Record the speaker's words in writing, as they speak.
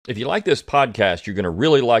If you like this podcast, you're going to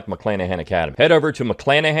really like McClanahan Academy. Head over to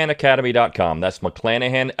McClanahanacademy.com. That's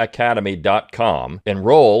McClanahanacademy.com.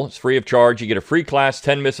 Enroll. It's free of charge. You get a free class,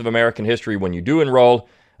 10 Myths of American History, when you do enroll.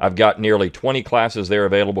 I've got nearly 20 classes there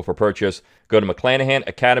available for purchase. Go to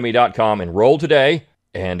McClanahanacademy.com, enroll today,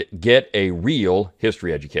 and get a real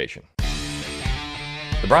history education.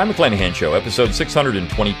 The Brion McClanahan Show, episode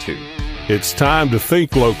 622. It's time to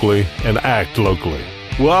think locally and act locally.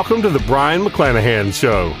 Welcome to the Brion McClanahan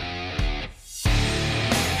Show.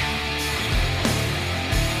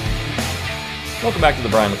 Welcome back to the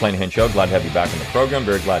Brion McClanahan Show. Glad to have you back on the program.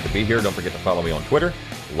 Very glad to be here. Don't forget to follow me on Twitter,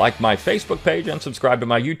 like my Facebook page, and subscribe to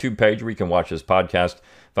my YouTube page where you can watch this podcast.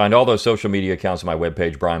 Find all those social media accounts on my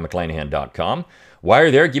webpage, BrionMcClanahan.com. While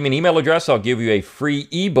you're there, give me an email address. I'll give you a free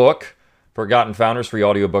ebook, Forgotten Founders, free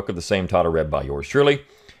audiobook of the same title read by yours truly.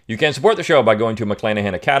 You can support the show by going to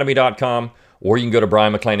McClanahanacademy.com, or you can go to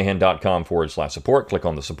BrionMcClanahan.com/support. Click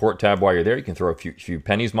on the support tab while you're there. You can throw a few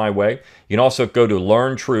pennies my way. You can also go to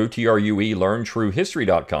Learn True, T-R-U-E,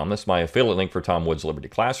 LearnTrueHistory.com. That's my affiliate link for Tom Wood's Liberty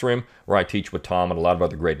Classroom, where I teach with Tom and a lot of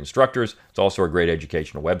other great instructors. It's also a great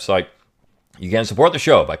educational website. You can support the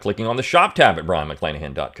show by clicking on the shop tab at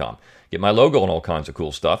BrionMcClanahan.com. Get my logo and all kinds of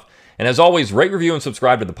cool stuff. And as always, rate, review, and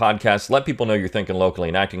subscribe to the podcast. Let people know you're thinking locally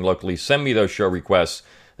and acting locally. Send me those show requests.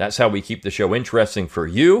 That's how we keep the show interesting for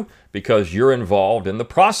you, because you're involved in the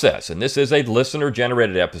process. And this is a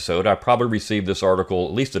listener-generated episode. I probably received this article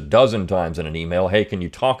at least a dozen times in an email. Hey, can you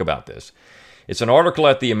talk about this? It's an article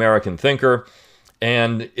at the American Thinker,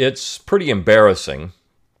 and it's pretty embarrassing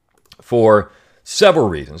for several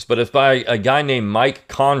reasons. But it's by a guy named Mike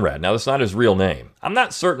Conrad. Now, that's not his real name. I'm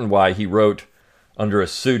not certain why he wrote under a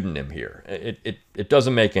pseudonym here. It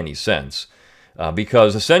doesn't make any sense.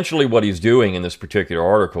 Because essentially what he's doing in this particular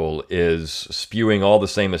article is spewing all the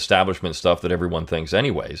same establishment stuff that everyone thinks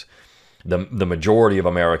anyways. The majority of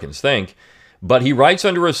Americans think. But he writes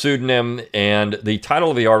under a pseudonym, and the title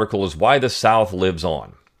of the article is Why the South Lives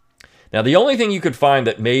On. Now, the only thing you could find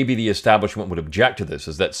that maybe the establishment would object to this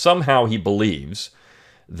is that somehow he believes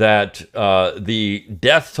that the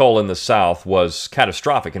death toll in the South was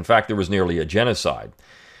catastrophic. In fact, there was nearly a genocide.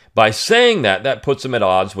 By saying that, that puts him at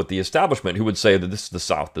odds with the establishment, who would say that the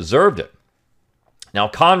South deserved it. Now,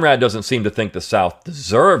 Conrad doesn't seem to think the South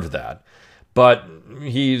deserved that, but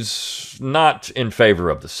he's not in favor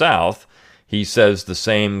of the South. He says the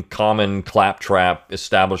same common claptrap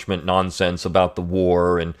establishment nonsense about the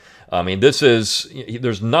war. And I mean,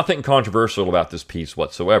 there's nothing controversial about this piece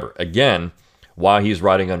whatsoever. Again, why he's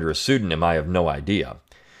writing under a pseudonym, I have no idea.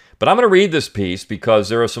 But I'm going to read this piece because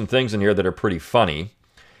there are some things in here that are pretty funny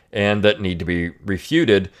and that need to be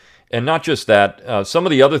refuted. And not just that, some of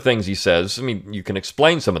the other things he says, I mean, you can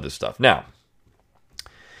explain some of this stuff. Now,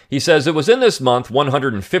 he says, it was in this month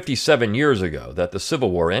 157 years ago that the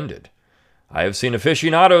Civil War ended. I have seen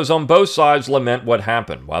aficionados on both sides lament what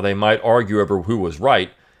happened, while they might argue over who was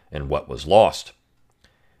right and what was lost.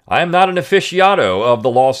 I am not an aficionado of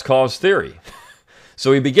the lost cause theory.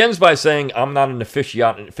 So he begins by saying, I'm not an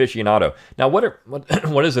aficionado. Now, what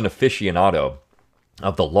is an aficionado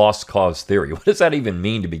of the lost cause theory? What does that even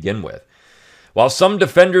mean to begin with? While some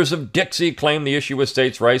defenders of Dixie claim the issue with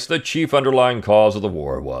states' rights, the chief underlying cause of the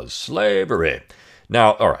war was slavery.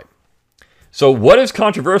 Now, all right. So what is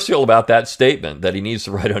controversial about that statement that he needs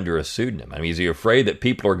to write under a pseudonym? I mean, is he afraid that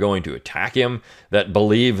people are going to attack him that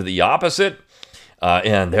believe the opposite,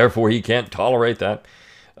 and therefore he can't tolerate that?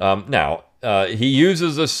 He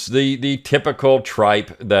uses the typical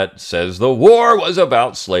tripe that says the war was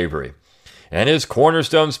about slavery. In his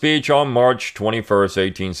cornerstone speech on March 21st,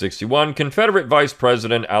 1861, Confederate Vice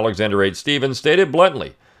President Alexander H. Stephens stated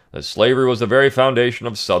bluntly that slavery was the very foundation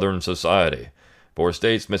of Southern society. 4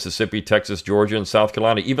 states, Mississippi, Texas, Georgia, and South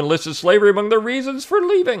Carolina, even listed slavery among the reasons for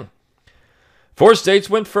leaving. 4 states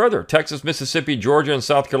went further. Texas, Mississippi, Georgia, and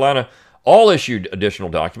South Carolina all issued additional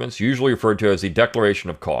documents, usually referred to as the Declaration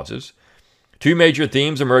of Causes. 2 major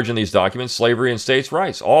themes emerge in these documents: slavery and states'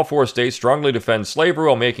 rights. All 4 states strongly defend slavery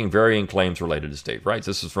while making varying claims related to state rights.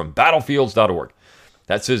 This is from battlefields.org.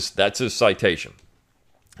 That's his citation.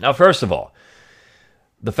 Now, first of all,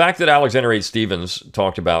 the fact that Alexander H. Stephens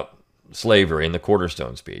talked about slavery in the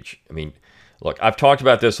cornerstone speech, I mean, look, I've talked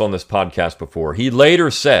about this on this podcast before. He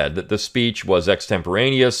later said that the speech was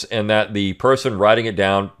extemporaneous and that the person writing it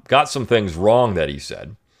down got some things wrong that he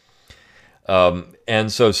said.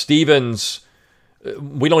 And so Stephens,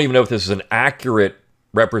 we don't even know if this is an accurate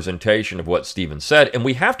representation of what Stephens said. And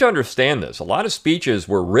we have to understand this. A lot of speeches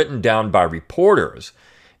were written down by reporters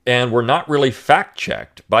and were not really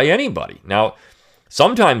fact-checked by anybody. Now,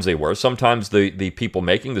 Sometimes they were. Sometimes the people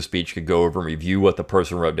making the speech could go over and review what the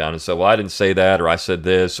person wrote down and say, well, I didn't say that, or I said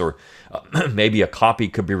this, or maybe a copy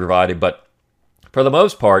could be provided. But for the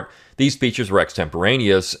most part, these speeches were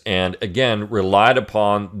extemporaneous and, again, relied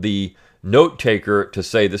upon the note taker to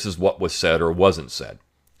say this is what was said or wasn't said.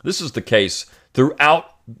 This is the case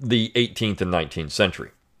throughout the 18th and 19th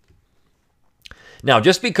century. Now,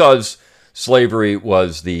 just because slavery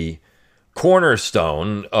was the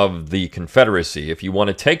cornerstone of the Confederacy, if you want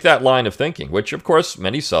to take that line of thinking, which of course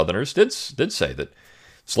many Southerners did say that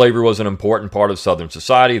slavery was an important part of Southern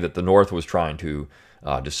society, that the North was trying to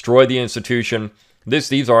destroy the institution.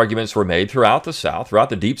 These arguments were made throughout the South, throughout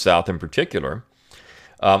the Deep South in particular.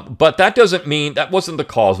 But that doesn't mean that wasn't the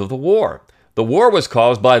cause of the war. The war was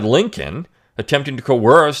caused by Lincoln attempting to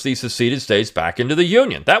coerce the seceded states back into the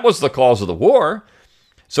Union. That was the cause of the war.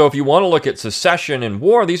 So if you want to look at secession and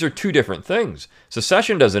war, these are two different things.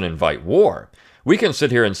 Secession doesn't invite war. We can sit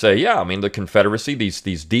here and say, yeah, I mean, the Confederacy,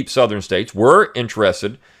 these deep Southern states were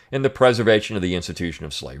interested in the preservation of the institution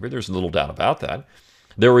of slavery. There's little doubt about that.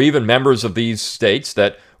 There were even members of these states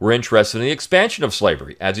that were interested in the expansion of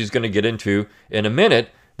slavery. As he's going to get into in a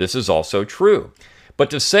minute, this is also true. But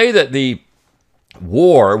to say that the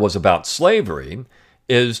war was about slavery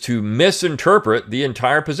is to misinterpret the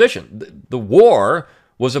entire position. The war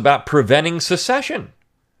was about preventing secession,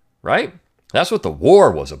 right? That's what the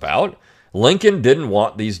war was about. Lincoln didn't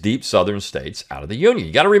want these deep Southern states out of the Union.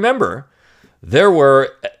 You got to remember, there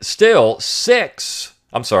were still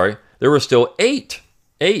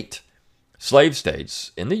eight slave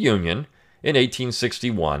states in the Union in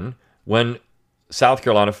 1861 when South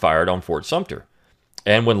Carolina fired on Fort Sumter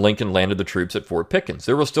and when Lincoln landed the troops at Fort Pickens.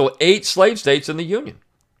 There were still 8 slave states in the Union,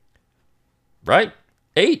 right?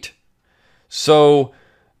 8. So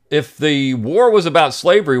if the war was about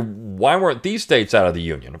slavery, why weren't these states out of the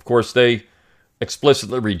Union? Of course, they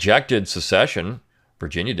explicitly rejected secession.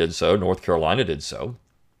 Virginia did so. North Carolina did so.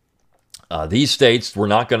 These states were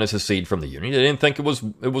not going to secede from the Union. They didn't think it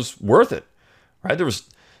was worth it, right?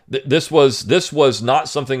 This was not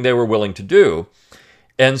something they were willing to do,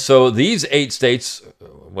 and so these 8 states,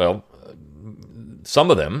 well,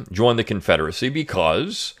 some of them joined the Confederacy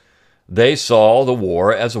because they saw the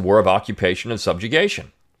war as a war of occupation and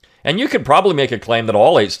subjugation. And you could probably make a claim that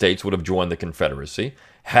all 8 states would have joined the Confederacy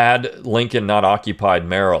had Lincoln not occupied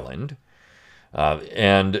Maryland.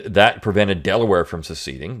 And that prevented Delaware from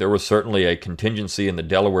seceding. There was certainly a contingency in the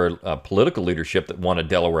Delaware political leadership that wanted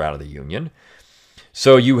Delaware out of the Union.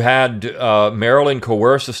 So you had Maryland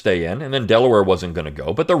coerced to stay in, and then Delaware wasn't going to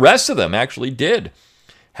go. But the rest of them actually did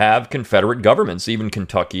have Confederate governments, even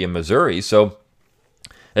Kentucky and Missouri. So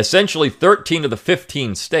essentially 13 of the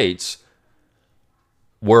 15 states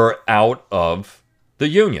were out of the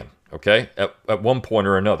Union, okay, at one point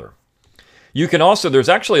or another. You can also, there's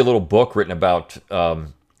actually a little book written about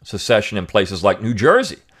secession in places like New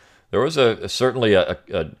Jersey. There was certainly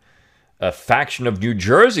a faction of New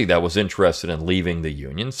Jersey that was interested in leaving the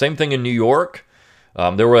Union. Same thing in New York.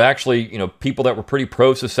 There were actually, people that were pretty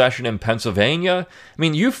pro-secession in Pennsylvania. I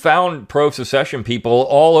mean, you found pro-secession people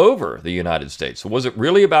all over the United States. So was it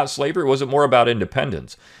really about slavery, or was it more about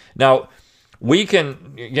independence? Now, we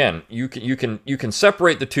can, again, you can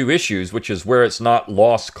separate the two issues, which is where it's not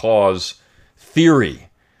lost cause theory.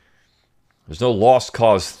 There's no lost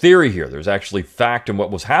cause theory here. There's actually fact in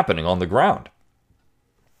what was happening on the ground.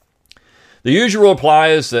 The usual reply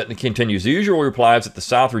is that, and it continues, the usual reply is that the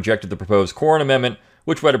South rejected the proposed Corn Amendment,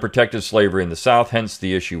 which would have protected slavery in the South, hence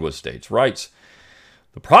the issue was states' rights.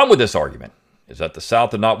 The problem with this argument is that the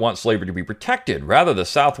South did not want slavery to be protected. Rather, the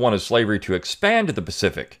South wanted slavery to expand to the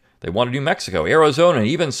Pacific. They wanted New Mexico, Arizona, and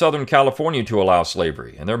even Southern California to allow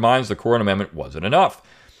slavery. In their minds, the Corwin Amendment wasn't enough.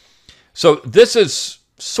 So this is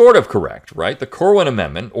sort of correct, right? The Corwin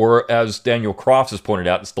Amendment, or as Daniel Crofts has pointed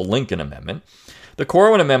out, it's the Lincoln Amendment. The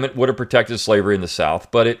Corwin Amendment would have protected slavery in the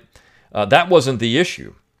South, but that wasn't the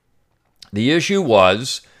issue. The issue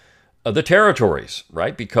was the territories,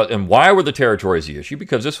 right? And why were the territories the issue?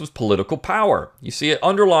 Because this was political power. You see,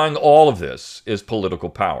 underlying all of this is political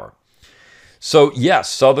power. So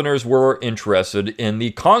yes, Southerners were interested in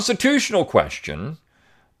the constitutional question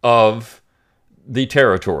of the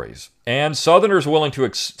territories, and Southerners were willing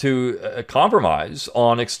to compromise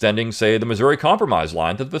on extending, say, the Missouri Compromise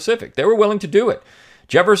line to the Pacific. They were willing to do it.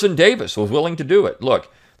 Jefferson Davis was willing to do it.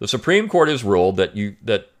 Look, the Supreme Court has ruled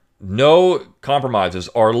that no compromises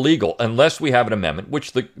are legal unless we have an amendment,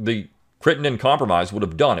 which the Crittenden Compromise would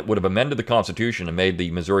have done. It would have amended the Constitution and made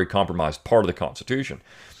the Missouri Compromise part of the Constitution.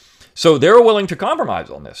 So they were willing to compromise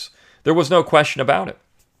on this. There was no question about it.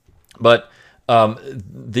 But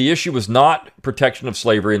the issue was not protection of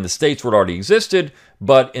slavery in the states where it already existed,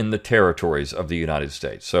 but in the territories of the United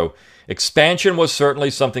States. So expansion was certainly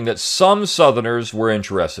something that some Southerners were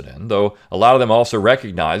interested in, though a lot of them also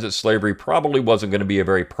recognized that slavery probably wasn't going to be a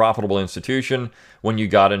very profitable institution when you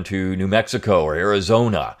got into New Mexico or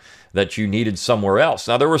Arizona, that you needed somewhere else.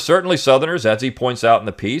 Now, there were certainly Southerners, as he points out in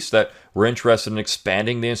the piece, that were interested in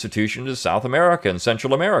expanding the institution to South America and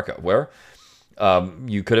Central America, where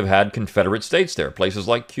you could have had Confederate states there, places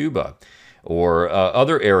like Cuba or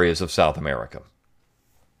other areas of South America.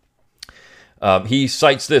 He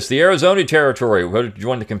cites this: the Arizona Territory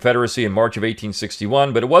joined the Confederacy in March of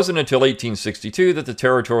 1861, but it wasn't until 1862 that the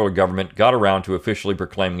territorial government got around to officially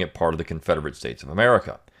proclaiming it part of the Confederate States of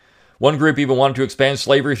America. One group even wanted to expand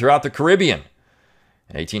slavery throughout the Caribbean.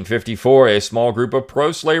 In 1854, a small group of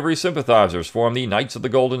pro-slavery sympathizers formed the Knights of the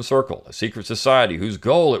Golden Circle, a secret society whose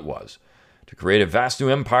goal it was to create a vast new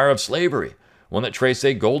empire of slavery, one that traced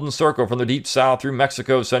a golden circle from the deep south through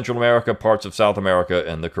Mexico, Central America, parts of South America,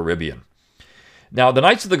 and the Caribbean. Now, the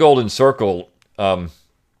Knights of the Golden Circle,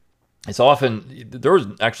 it's often, there was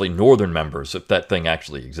actually northern members, if that thing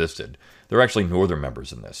actually existed. There were actually northern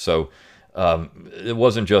members in this. So it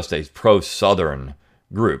wasn't just a pro-Southern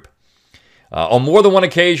group. On more than one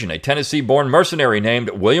occasion, a Tennessee-born mercenary named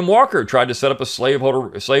William Walker tried to set up a slave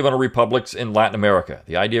owner republics in Latin America.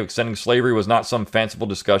 The idea of extending slavery was not some fanciful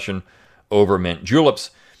discussion over mint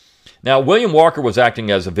juleps. Now, William Walker was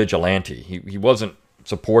acting as a vigilante. He wasn't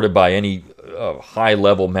supported by any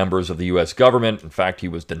high-level members of the U.S. government. In fact, he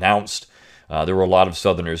was denounced. There were a lot of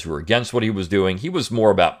Southerners who were against what he was doing. He was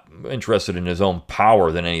more interested in his own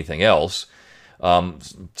power than anything else.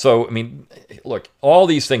 So, I mean, look, all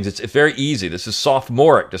these things, it's very easy. This is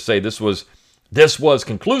sophomoric to say this was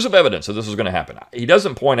conclusive evidence that this was going to happen. He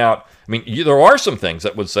doesn't point out, I mean, there are some things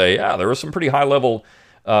that would say, there were some pretty high-level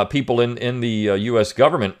people in the U.S.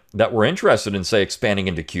 government that were interested in, say, expanding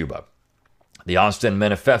into Cuba. The Ostend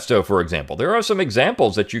Manifesto, for example. There are some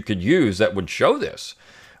examples that you could use that would show this,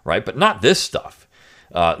 right? But not this stuff.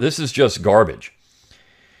 This is just garbage.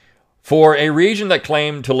 For a region that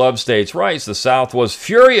claimed to love states' rights, the South was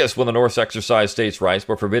furious when the North exercised states' rights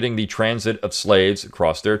by forbidding the transit of slaves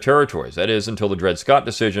across their territories. That is, until the Dred Scott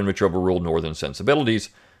decision, which overruled Northern sensibilities.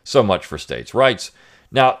 So much for states' rights.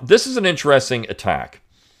 Now, this is an interesting attack.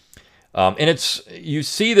 And you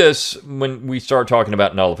see this when we start talking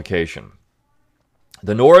about nullification.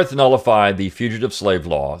 The North nullified the fugitive slave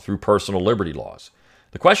law through personal liberty laws.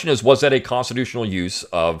 The question is, was that a constitutional use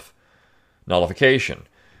of nullification?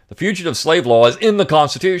 The fugitive slave law is in the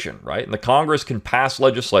Constitution, right? And the Congress can pass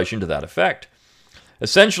legislation to that effect.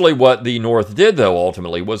 Essentially, what the North did, though,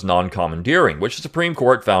 ultimately, was non-commandeering, which the Supreme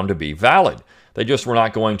Court found to be valid. They just were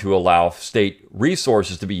not going to allow state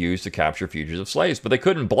resources to be used to capture fugitive slaves. But they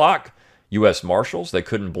couldn't block U.S. Marshals. They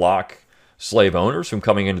couldn't block slave owners from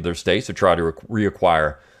coming into their states to try to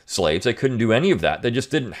reacquire slaves. They couldn't do any of that. They just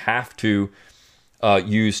didn't have to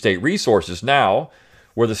use state resources. Now,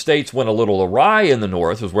 where the states went a little awry in the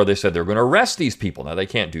North was where they said they're going to arrest these people. Now, they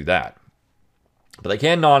can't do that. But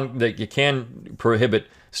you can prohibit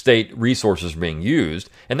state resources from being used,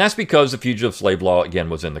 and that's because the fugitive slave law, again,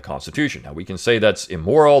 was in the Constitution. Now, we can say that's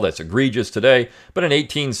immoral, that's egregious today, but in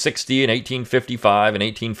 1860 and 1855 and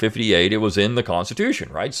 1858, it was in the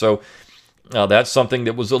Constitution, right? So that's something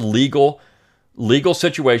that was a legal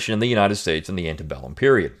situation in the United States in the antebellum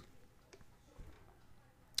period.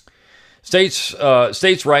 States'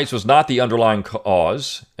 rights was not the underlying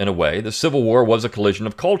cause, in a way. The Civil War was a collision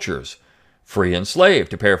of cultures, free and slave,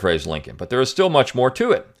 to paraphrase Lincoln, but there is still much more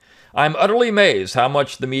to it. I'm utterly amazed how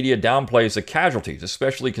much the media downplays the casualties,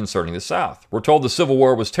 especially concerning the South. We're told the Civil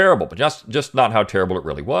War was terrible, but just not how terrible it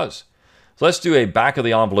really was. So let's do a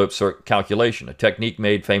back-of-the-envelope calculation, a technique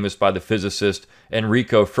made famous by the physicist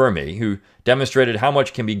Enrico Fermi, who demonstrated how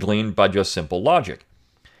much can be gleaned by just simple logic.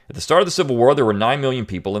 At the start of the Civil War, there were 9 million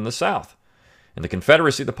people in the South. In the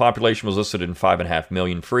Confederacy, the population was listed in 5.5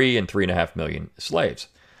 million free and 3.5 million slaves.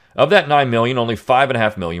 Of that 9 million, only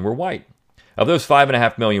 5.5 million were white. Of those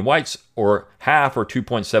 5.5 million whites, or half, or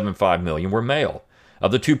 2.75 million, were male.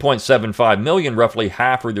 Of the 2.75 million, roughly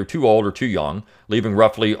half were either too old or too young, leaving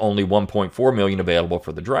roughly only 1.4 million available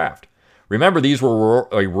for the draft. Remember, these were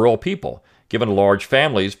rural people, given large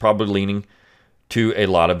families, probably leaning to a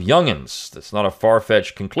lot of youngins. That's not a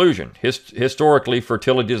far-fetched conclusion. Historically,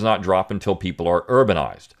 fertility does not drop until people are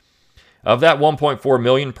urbanized. Of that 1.4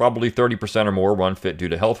 million, probably 30% or more were unfit due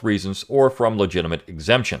to health reasons or from legitimate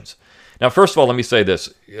exemptions. Now, first of all, let me say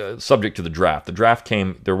this, subject to the draft.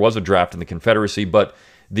 There was a draft in the Confederacy, but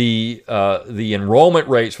the enrollment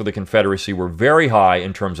rates for the Confederacy were very high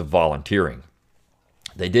in terms of volunteering.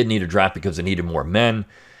 They did need a draft because they needed more men,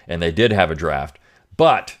 and they did have a draft.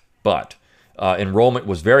 But enrollment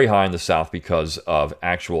was very high in the South because of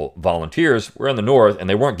actual volunteers. We're in the North, and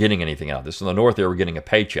they weren't getting anything out of this. In the North, they were getting a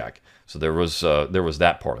paycheck. So there was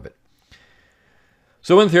that part of it.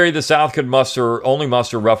 So in theory, the South could only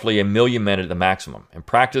muster roughly 1 million men at the maximum. In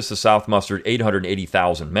practice, the South mustered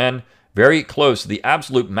 880,000 men, very close to the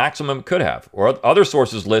absolute maximum it could have, or other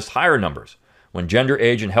sources list higher numbers. When gender,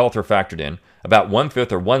 age, and health are factored in, about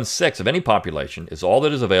 1/5 or 1/6 of any population is all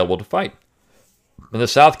that is available to fight. And the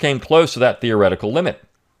South came close to that theoretical limit.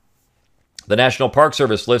 The National Park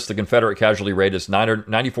Service lists the Confederate casualty rate as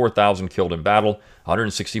 94,000 killed in battle,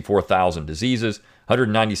 164,000 diseases,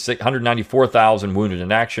 194,000 wounded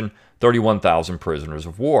in action, 31,000 prisoners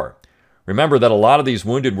of war. Remember that a lot of these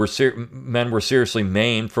wounded men were seriously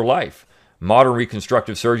maimed for life. Modern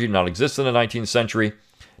reconstructive surgery did not exist in the 19th century.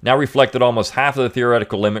 Now reflect that almost half of the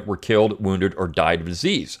theoretical limit were killed, wounded, or died of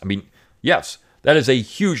disease. I mean, yes, that is a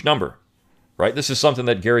huge number, right? This is something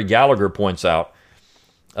that Gary Gallagher points out.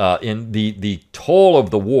 In the toll of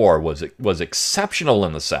the war was exceptional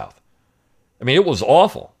in the South. I mean, it was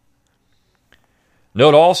awful.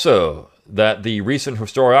 Note also that the recent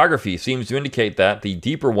historiography seems to indicate that the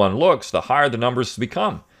deeper one looks, the higher the numbers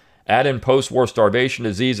become. Add in post-war starvation,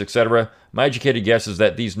 disease, etc. My educated guess is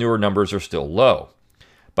that these newer numbers are still low.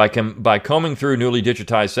 By combing through newly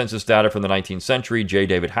digitized census data from the 19th century, J.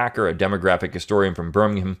 David Hacker, a demographic historian from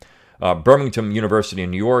Birmingham University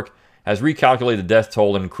in New York, has recalculated the death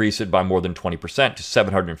toll and increased it by more than 20% to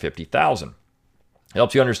 750,000. It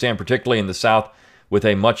helps you understand, particularly in the South, with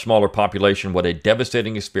a much smaller population, what a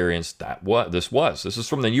devastating experience this was. This is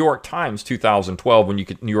from the New York Times, 2012, when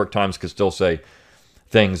New York Times could still say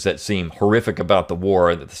things that seem horrific about the war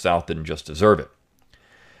and that the South didn't just deserve it.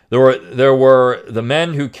 There were the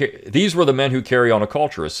men who these were the men who carry on a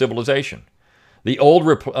culture, a civilization. The old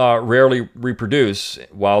rarely reproduce,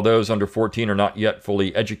 while those under 14 are not yet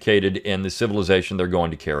fully educated in the civilization they're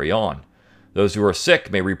going to carry on. Those who are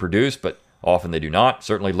sick may reproduce, but often they do not,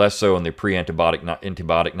 certainly less so in the pre-antibiotic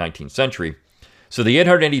 19th century. So the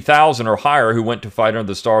 880,000 or higher who went to fight under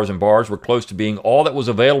the stars and bars were close to being all that was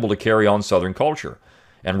available to carry on Southern culture.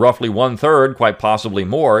 And roughly 1/3, quite possibly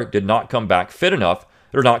more, did not come back fit enough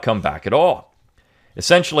or not come back at all.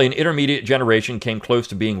 Essentially, an intermediate generation came close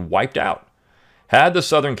to being wiped out. Had the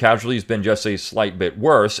Southern casualties been just a slight bit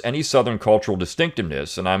worse, any Southern cultural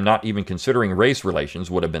distinctiveness, and I'm not even considering race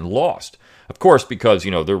relations, would have been lost. Of course, because,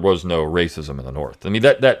 there was no racism in the North. I mean,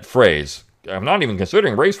 that phrase, I'm not even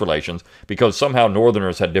considering race relations, because somehow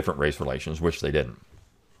Northerners had different race relations, which they didn't.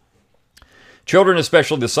 Children,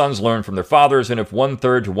 especially the sons, learn from their fathers, and if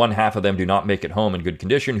 1/3 to 1/2 of them do not make it home in good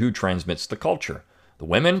condition, who transmits the culture? The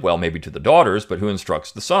women? Well, maybe to the daughters, but who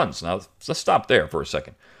instructs the sons? Now, let's stop there for a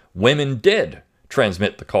second. Women did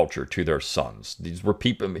transmit the culture to their sons. These were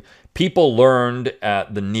people learned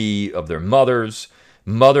at the knee of their mothers.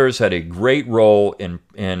 Mothers had a great role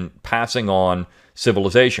in passing on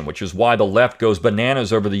civilization, which is why the left goes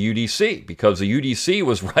bananas over the UDC, because the UDC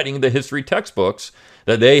was writing the history textbooks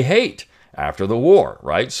that they hate after the war,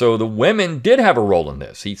 right? So the women did have a role in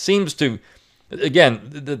this. He seems to, again,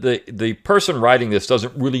 the person writing this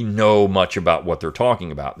doesn't really know much about what they're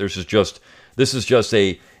talking about. This is just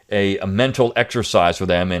a mental exercise for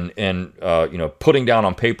them and putting down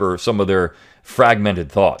on paper some of their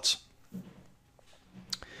fragmented thoughts.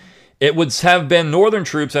 It would have been Northern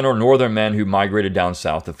troops and or Northern men who migrated down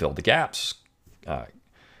south to fill the gaps.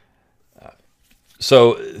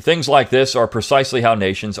 So things like this are precisely how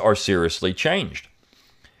nations are seriously changed.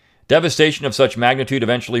 Devastation of such magnitude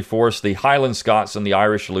eventually forced the Highland Scots and the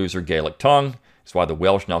Irish to lose their Gaelic tongue. That's why the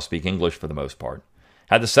Welsh now speak English for the most part.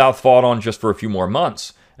 Had the South fought on just for a few more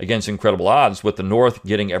months, against incredible odds, with the North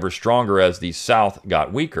getting ever stronger as the South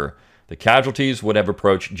got weaker, the casualties would have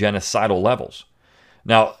approached genocidal levels.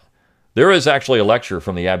 Now, there is actually a lecture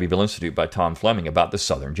from the Abbeville Institute by Tom Fleming about the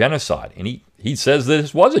Southern genocide, and he says that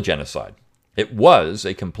this was a genocide. It was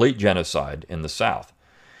a complete genocide in the South.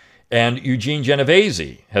 And Eugene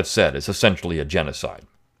Genovese has said it's essentially a genocide.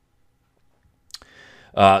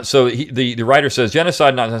 So the writer says,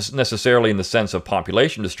 genocide not necessarily in the sense of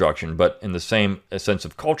population destruction, but in the same sense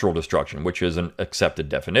of cultural destruction, which is an accepted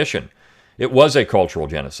definition. It was a cultural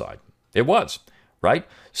genocide. It was, right?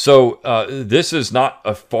 So this is not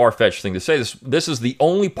a far-fetched thing to say. This is the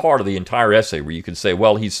only part of the entire essay where you can say,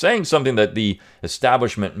 well, he's saying something that the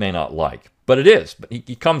establishment may not like. But it is. But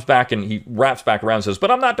he comes back and he wraps back around and says,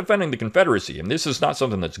 but I'm not defending the Confederacy. And this is not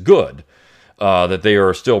something that's good. That they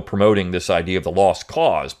are still promoting this idea of the lost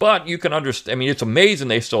cause. But you can understand, it's amazing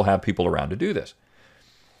they still have people around to do this.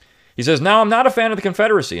 He says, now I'm not a fan of the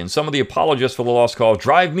Confederacy, and some of the apologists for the lost cause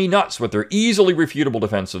drive me nuts with their easily refutable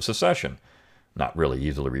defense of secession. Not really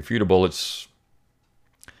easily refutable. It's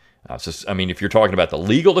I mean, if you're talking about the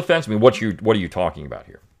legal defense, I mean, what are you talking about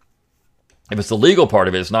here? If it's the legal part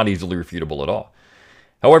of it, it's not easily refutable at all.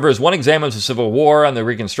 However, as one examines the Civil War and the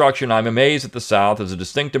Reconstruction, I'm amazed that the South, as a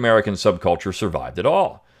distinct American subculture, survived it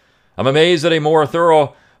all. I'm amazed that a more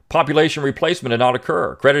thorough population replacement did not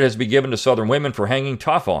occur. Credit has been given to Southern women for hanging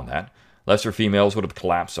tough on that. Lesser females would have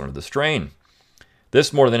collapsed under the strain.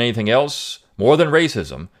 This, more than anything else, more than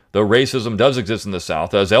racism, though racism does exist in the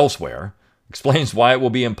South as elsewhere, explains why it will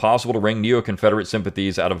be impossible to wring neo-Confederate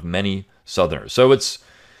sympathies out of many Southerners. So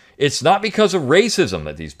it's not because of racism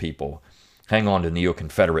that these people hang on to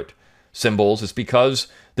neo-Confederate symbols. It's because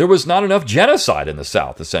there was not enough genocide in the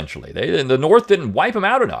South, essentially. The North didn't wipe them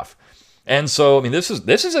out enough. And so, I mean, this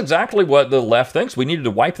is exactly what the left thinks. We needed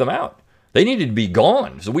to wipe them out. They needed to be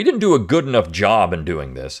gone. So we didn't do a good enough job in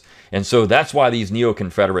doing this. And so that's why these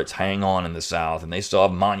neo-Confederates hang on in the South, and they still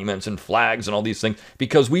have monuments and flags and all these things,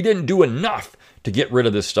 because we didn't do enough to get rid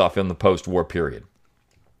of this stuff in the post-war period.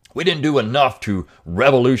 We didn't do enough to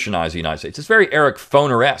revolutionize the United States. It's very Eric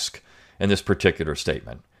Foner-esque in this particular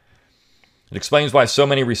statement. It explains why so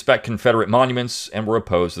many respect Confederate monuments and were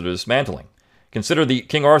opposed to the dismantling. Consider the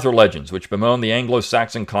King Arthur legends, which bemoan the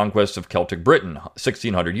Anglo-Saxon conquest of Celtic Britain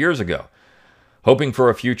 1,600 years ago, hoping for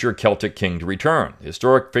a future Celtic king to return. The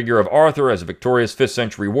historic figure of Arthur as a victorious 5th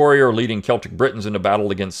century warrior leading Celtic Britons into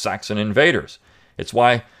battle against Saxon invaders. It's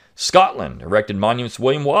why Scotland erected monuments to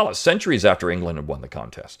William Wallace centuries after England had won the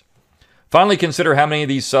contest. Finally, consider how many of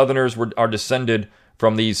these Southerners are descended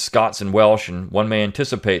from these Scots and Welsh, and one may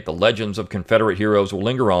anticipate the legends of Confederate heroes will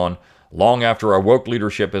linger on long after our woke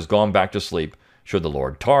leadership has gone back to sleep, should the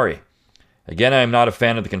Lord tarry. Again, I am not a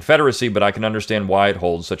fan of the Confederacy, but I can understand why it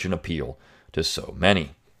holds such an appeal to so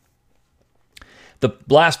many. The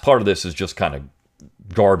last part of this is just kind of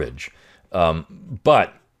garbage.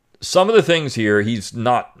 But some of the things here, he's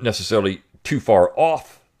not necessarily too far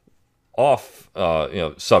off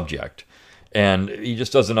subject. And he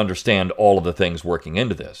just doesn't understand all of the things working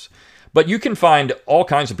into this. But you can find all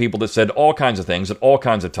kinds of people that said all kinds of things at all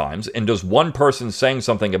kinds of times. And does one person saying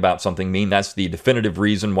something about something mean that's the definitive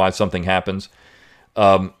reason why something happens?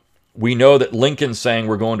 We know that Lincoln saying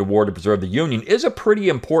we're going to war to preserve the Union is a pretty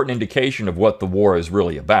important indication of what the war is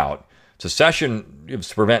really about. Secession is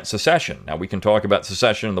to prevent secession. Now, we can talk about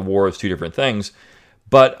secession and the war as two different things.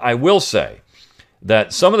 But I will say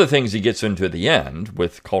that some of the things he gets into at the end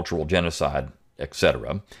with cultural genocide,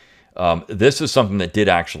 etc., this is something that did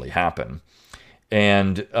actually happen.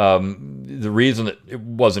 And the reason that it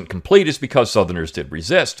wasn't complete is because Southerners did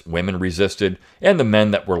resist. Women resisted, and the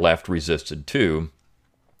men that were left resisted too.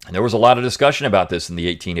 And there was a lot of discussion about this in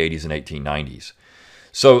the 1880s and 1890s.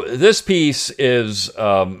 So this piece is,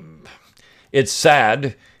 it's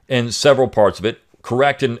sad in several parts of it,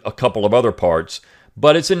 correct in a couple of other parts,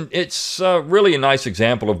 but it's really a nice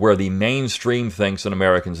example of where the mainstream thinks in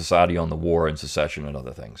American society on the war and secession and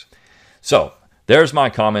other things. So there's my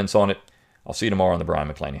comments on it. I'll see you tomorrow on the Brian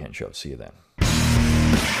McClanahan Show. See you then.